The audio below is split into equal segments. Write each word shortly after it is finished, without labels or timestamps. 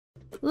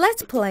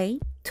Let's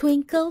play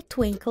Twinkle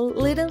Twinkle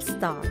Little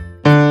Star.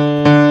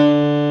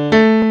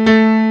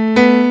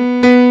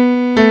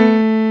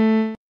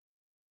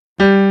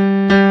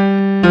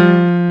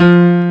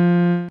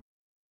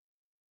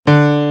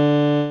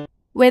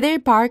 Whether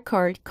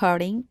barcode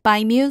coding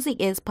by music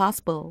is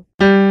possible.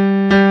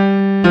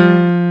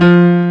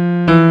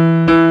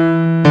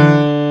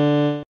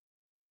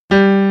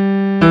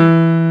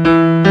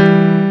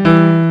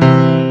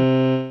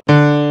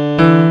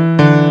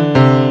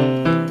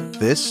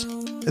 This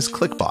is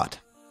ClickBot.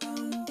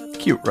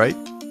 Cute, right?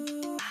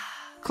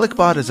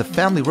 ClickBot is a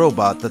family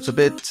robot that's a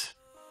bit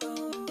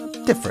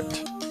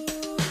different.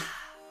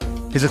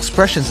 His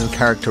expressions and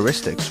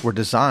characteristics were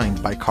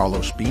designed by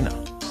Carlos Bina,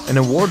 an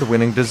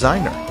award-winning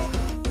designer.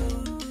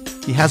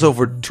 He has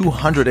over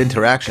 200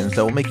 interactions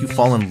that will make you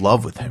fall in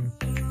love with him.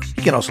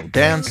 He can also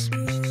dance,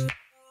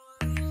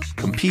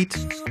 compete,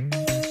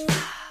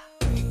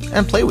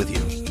 and play with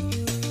you.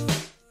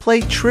 Play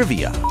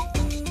trivia.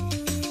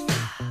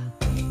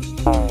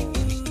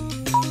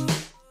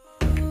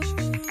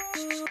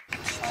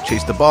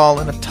 Chase the ball,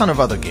 and a ton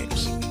of other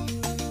games.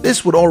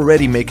 This would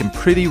already make him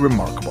pretty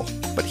remarkable,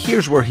 but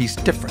here's where he's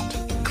different.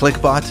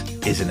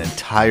 ClickBot is an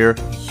entire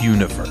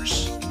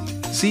universe.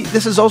 See,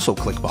 this is also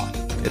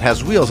ClickBot. It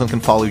has wheels and can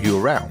follow you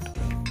around.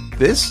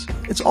 This,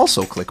 it's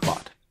also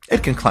ClickBot.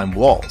 It can climb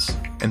walls,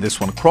 and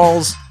this one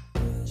crawls,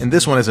 and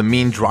this one is a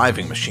mean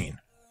driving machine,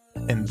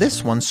 and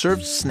this one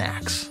serves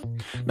snacks.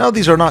 Now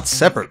these are not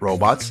separate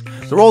robots,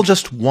 they're all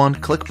just one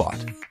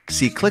ClickBot.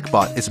 See,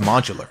 ClickBot is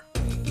modular.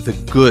 The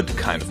good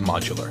kind of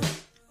modular.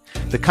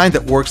 The kind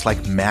that works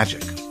like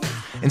magic.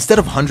 Instead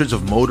of hundreds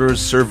of motors,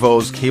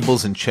 servos,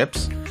 cables, and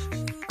chips,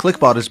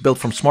 ClickBot is built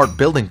from smart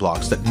building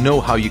blocks that know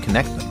how you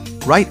connect them.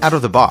 Right out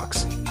of the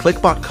box,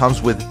 ClickBot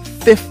comes with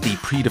 50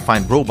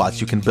 predefined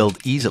robots you can build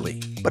easily.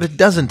 But it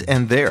doesn't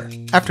end there.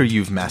 After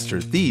you've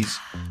mastered these,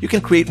 you can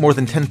create more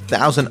than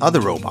 10,000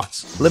 other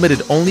robots,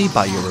 limited only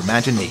by your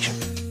imagination.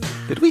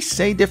 Did we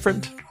say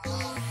different?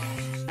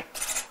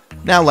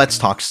 Now let's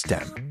talk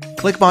STEM.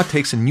 ClickBot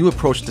takes a new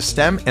approach to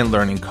STEM and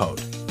learning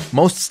code.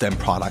 Most STEM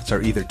products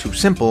are either too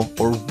simple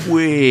or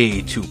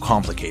way too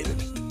complicated.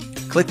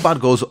 ClickBot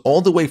goes all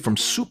the way from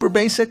super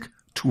basic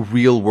to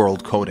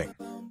real-world coding.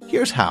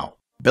 Here's how.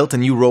 Built a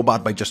new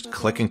robot by just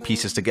clicking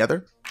pieces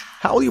together?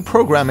 How will you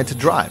program it to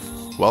drive?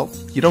 Well,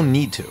 you don't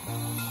need to.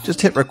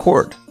 Just hit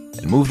record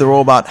and move the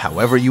robot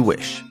however you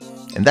wish.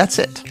 And that's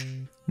it.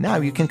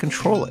 Now you can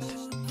control it.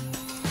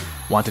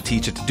 Want to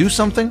teach it to do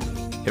something?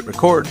 Hit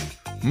record,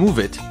 move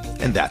it,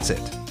 and that's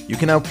it. You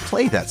can now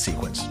play that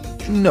sequence.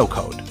 No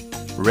code.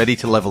 Ready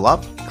to level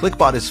up?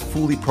 ClickBot is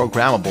fully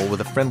programmable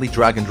with a friendly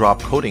drag-and-drop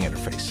coding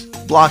interface.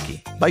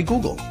 Blocky by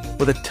Google.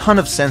 With a ton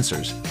of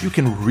sensors, you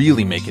can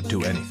really make it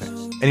do anything.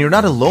 And you're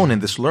not alone in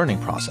this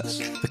learning process.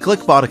 The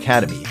ClickBot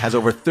Academy has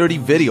over 30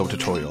 video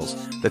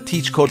tutorials that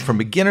teach code from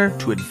beginner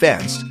to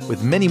advanced,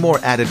 with many more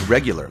added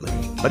regularly.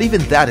 But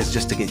even that is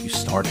just to get you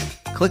started.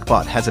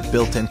 ClickBot has a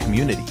built-in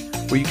community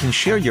where you can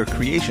share your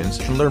creations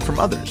and learn from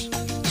others,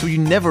 so you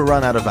never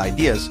run out of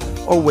ideas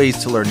or ways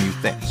to learn new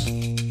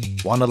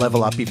things. Want to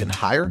level up even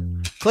higher?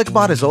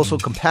 ClickBot is also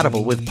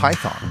compatible with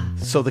Python,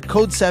 so the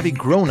code-savvy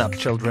grown-up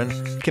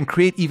children can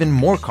create even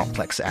more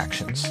complex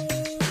actions.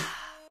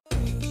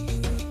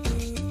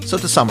 So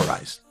to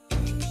summarize,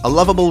 a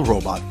lovable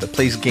robot that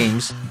plays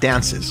games,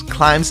 dances,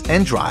 climbs,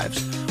 and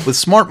drives with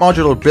smart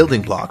modular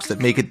building blocks that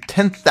make it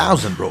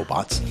 10,000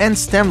 robots, and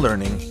STEM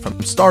learning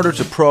from starter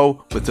to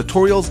pro with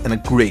tutorials and a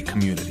great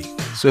community.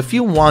 So if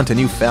you want a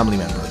new family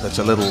member that's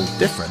a little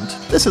different,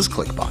 this is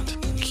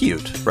ClickBot.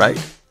 Cute, right?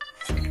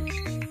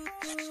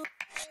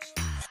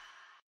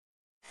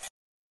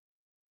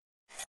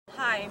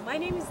 Hi, my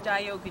name is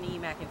Dayo Guni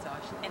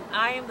McIntosh, and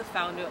I am the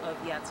founder of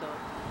Yato.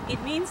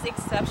 It means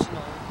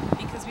exceptional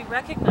because we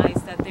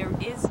recognize that there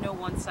is no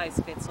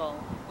one-size-fits-all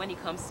when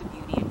it comes to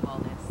beauty and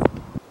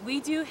wellness.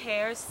 We do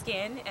hair,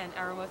 skin, and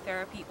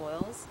aromatherapy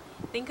oils.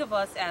 Think of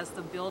us as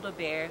the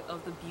Build-A-Bear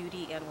of the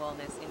beauty and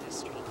wellness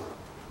industry.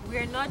 We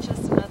are not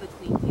just another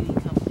clean beauty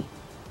company.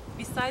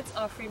 Besides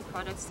offering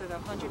products that are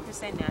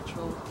 100%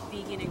 natural,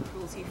 vegan, and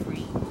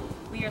cruelty-free,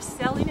 we are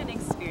selling an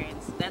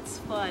experience that's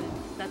fun,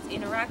 that's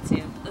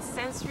interactive, a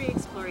sensory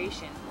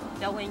exploration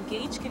that will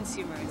engage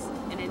consumers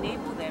and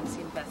enable them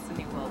to invest in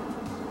their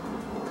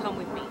well-being. Come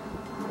with me.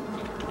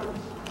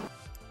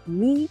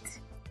 Meet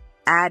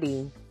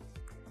Addy,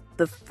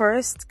 the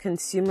first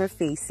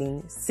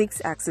consumer-facing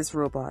 6-axis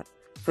robot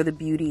for the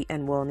beauty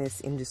and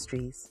wellness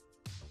industries.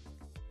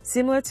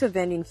 Similar to a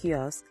vending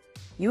kiosk,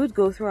 you would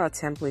go through our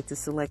template to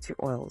select your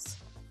oils.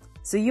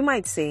 So you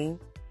might say,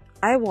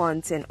 I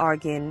want an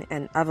argan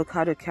and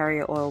avocado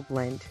carrier oil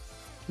blend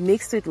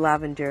mixed with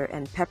lavender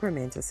and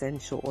peppermint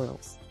essential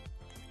oils.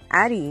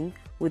 Addy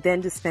would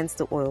then dispense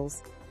the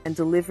oils and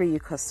deliver your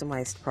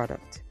customized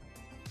product.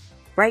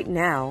 Right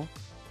now,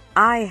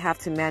 I have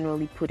to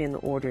manually put in the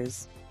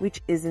orders,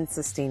 which isn't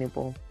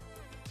sustainable.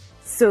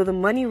 So the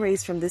money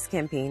raised from this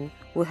campaign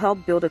will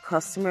help build a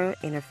customer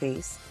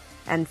interface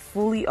and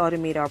fully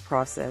automate our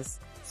process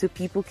so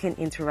people can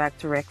interact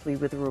directly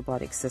with the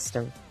robotic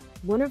system.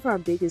 One of our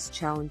biggest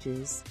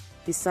challenges,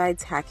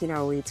 besides hacking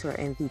our way to our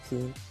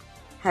MVP,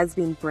 has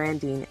been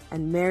branding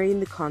and marrying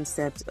the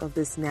concept of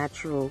this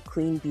natural,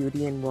 clean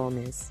beauty and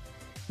wellness,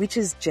 which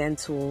is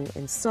gentle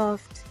and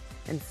soft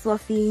and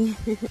fluffy,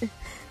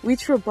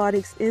 which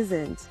robotics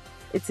isn't.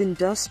 It's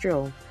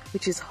industrial,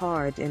 which is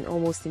hard and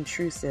almost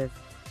intrusive.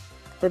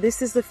 But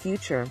this is the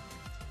future,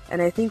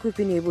 and I think we've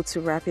been able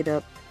to wrap it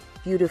up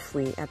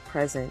beautifully at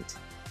present,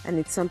 and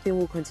it's something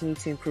we'll continue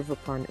to improve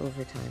upon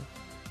over time.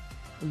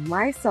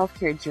 My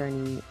self-care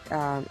journey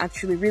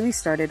actually really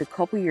started a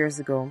couple years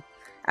ago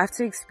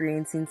after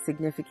experiencing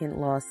significant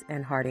loss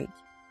and heartache.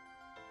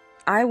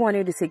 I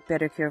wanted to take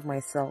better care of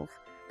myself,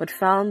 but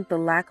found the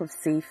lack of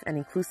safe and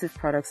inclusive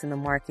products in the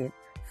market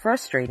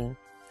frustrating.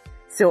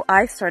 So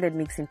I started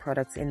mixing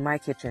products in my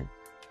kitchen.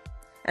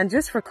 And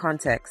just for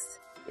context,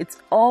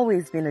 it's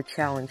always been a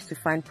challenge to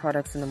find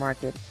products in the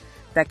market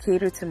that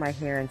cater to my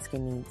hair and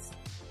skin needs.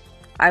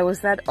 I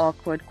was that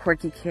awkward,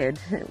 quirky kid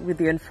with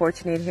the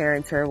unfortunate hair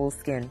and terrible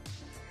skin.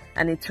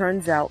 And it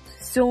turns out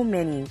so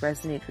many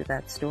resonate with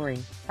that story.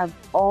 I've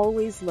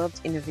always loved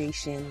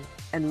innovation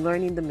and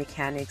learning the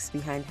mechanics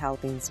behind how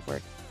things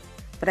work.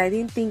 But I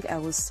didn't think I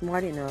was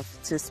smart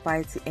enough to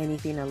aspire to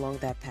anything along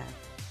that path.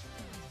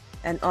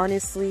 And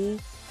honestly,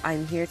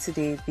 I'm here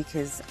today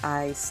because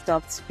I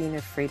stopped being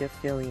afraid of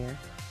failure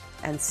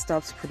and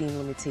stopped putting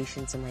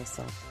limitations on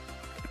myself.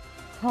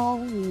 Call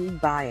me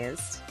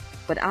biased,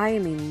 but I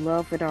am in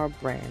love with our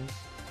brand,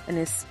 and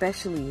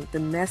especially the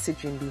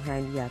messaging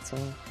behind Yato.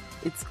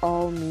 It's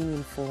all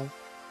meaningful.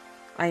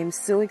 I am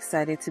so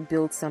excited to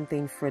build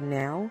something for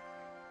now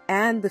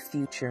and the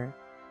future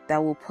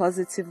that will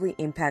positively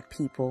impact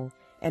people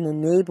and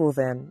enable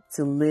them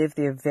to live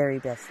their very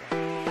best life.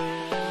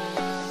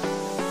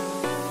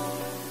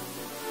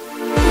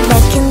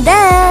 Back in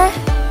there.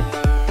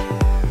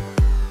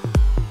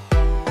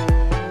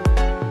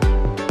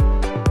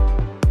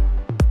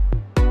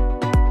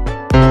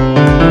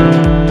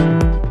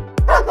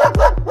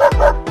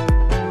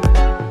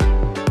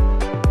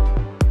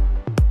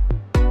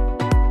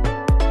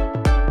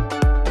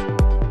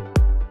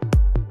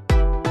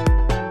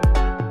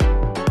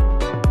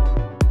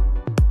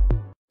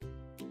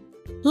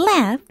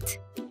 Left,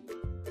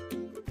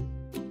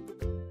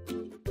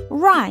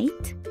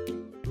 right,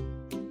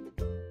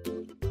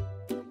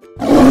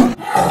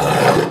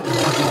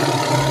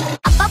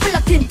 아빠 불러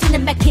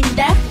튼튼한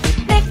맥힌다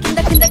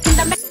맥힌다 킨다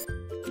킨다 맥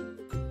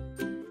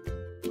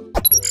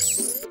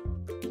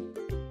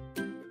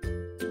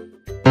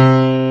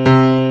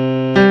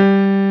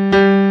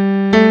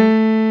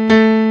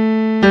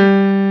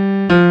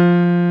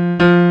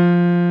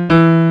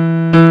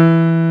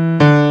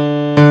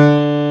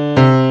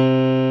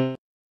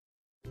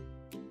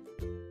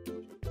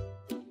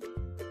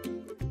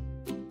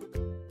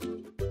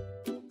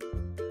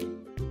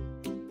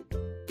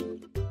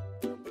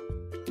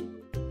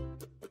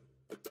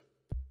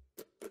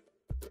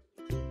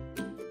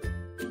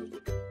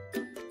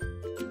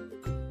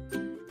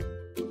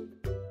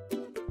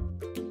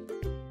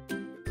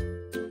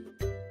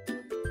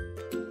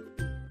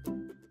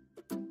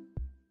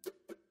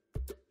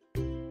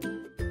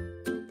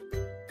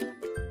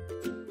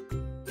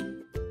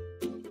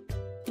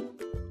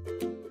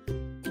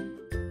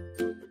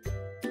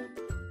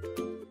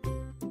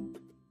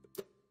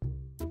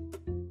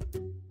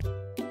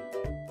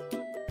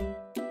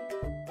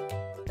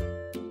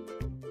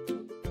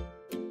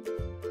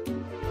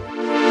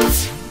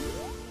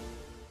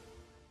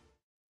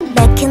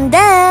back in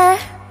there.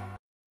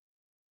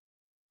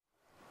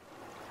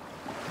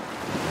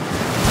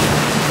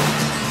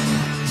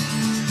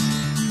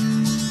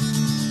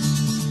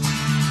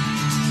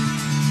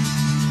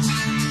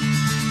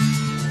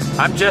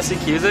 I'm Jesse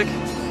Cusick.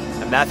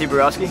 I'm Matthew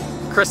Borowski.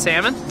 Chris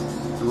Hammond.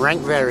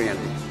 Rank Variant.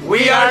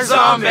 We are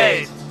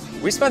Zombie!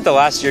 We spent the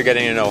last year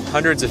getting to know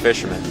hundreds of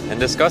fishermen and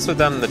discuss with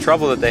them the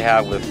trouble that they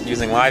have with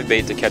using live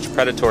bait to catch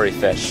predatory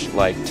fish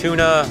like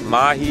tuna,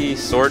 mahi,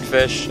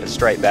 swordfish, and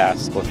striped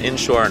bass, both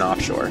inshore and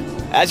offshore.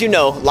 As you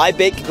know, live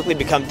bait can quickly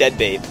become dead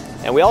bait.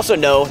 And we also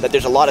know that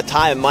there's a lot of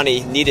time and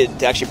money needed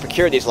to actually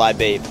procure these live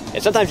bait.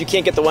 And sometimes you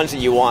can't get the ones that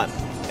you want.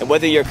 And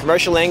whether you're a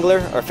commercial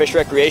angler or fish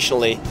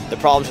recreationally, the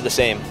problems are the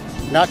same.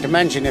 Not to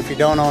mention, if you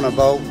don't own a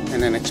boat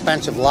and an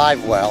expensive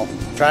live well,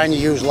 trying to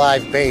use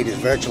live bait is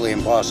virtually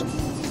impossible.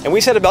 And we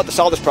set about to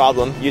solve this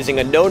problem using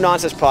a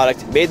no-nonsense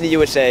product made in the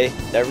USA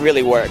that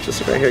really works.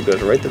 This right here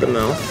goes right to the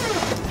mouth.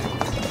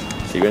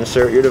 So you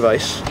insert your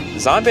device.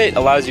 Zombait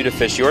allows you to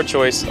fish your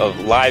choice of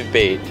live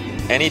bait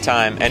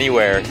anytime,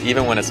 anywhere,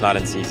 even when it's not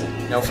in season.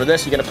 Now for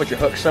this, you're going to put your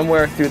hook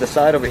somewhere through the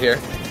side over here.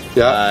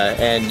 Yeah.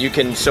 And you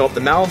can sew up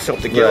the mouth, sew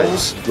up the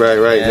gills.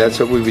 Right. That's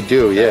what we would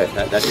do, yeah.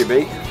 That's your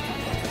bait.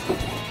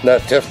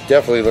 That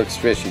definitely looks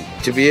fishy.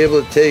 To be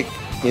able to take,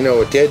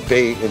 a dead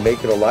bait and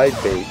make it a live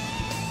bait,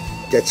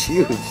 that's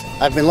huge.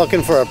 I've been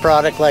looking for a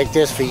product like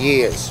this for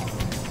years,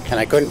 and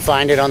I couldn't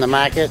find it on the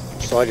market,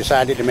 so I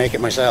decided to make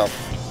it myself.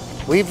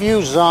 We've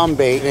used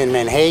Zombait in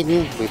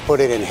menhaden, we've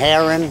put it in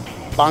herring,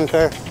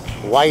 bunker,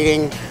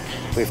 whiting,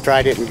 we've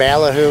tried it in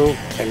ballyhoo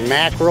and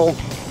mackerel,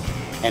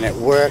 and it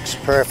works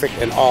perfect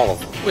in all of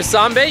them. With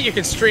ZomBait, you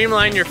can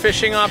streamline your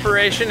fishing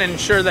operation and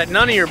ensure that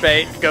none of your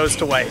bait goes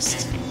to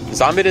waste.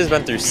 ZomBait has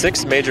been through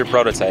 6 major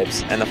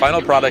prototypes, and the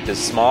final product is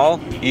small,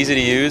 easy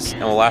to use,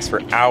 and will last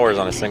for hours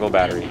on a single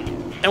battery.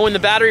 And when the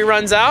battery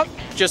runs out,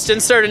 just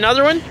insert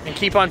another one and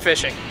keep on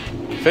fishing.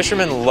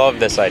 Fishermen love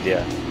this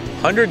idea.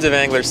 Hundreds of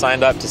anglers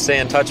signed up to stay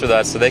in touch with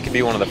us so they could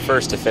be one of the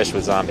first to fish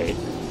with ZomBait.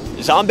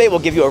 ZomBait will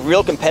give you a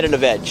real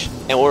competitive edge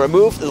and will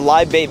remove the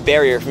live bait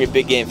barrier from your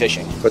big game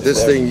fishing. But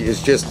this thing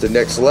is just the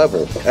next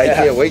level. I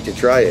can't wait to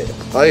try it.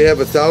 I have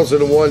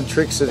 1,001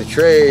 tricks of the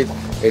trade,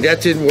 and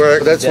that didn't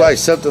work. That's why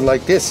something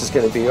like this is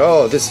going to be,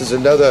 this is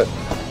another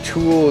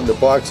tool in the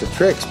box of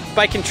tricks.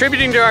 By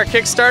contributing to our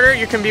Kickstarter,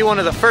 you can be one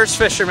of the first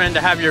fishermen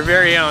to have your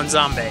very own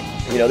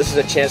ZomBait. You know, this is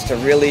a chance to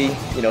really,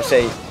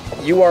 say,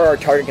 you are our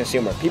target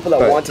consumer. People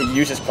that want to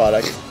use this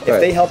product, if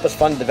they help us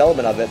fund the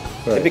development of it,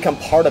 they become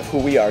part of who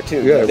we are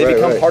too. They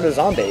become part of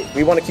ZomBait.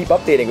 We want to keep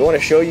updating. We want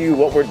to show you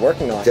what we're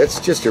working on. That's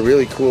just a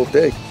really cool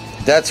thing.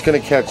 That's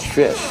going to catch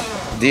fish.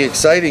 The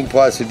exciting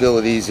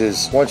possibilities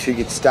is once you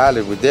get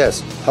started with this,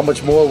 how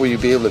much more will you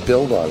be able to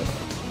build on it?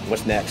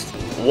 What's next?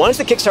 Once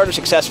the Kickstarter is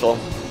successful,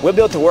 we'll be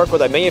able to work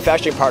with our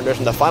manufacturing partners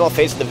in the final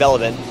phase of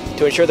development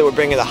to ensure that we're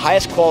bringing the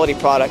highest quality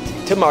product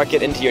to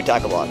market into your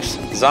tackle box.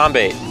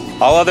 ZomBait.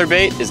 All other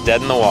bait is dead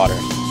in the water.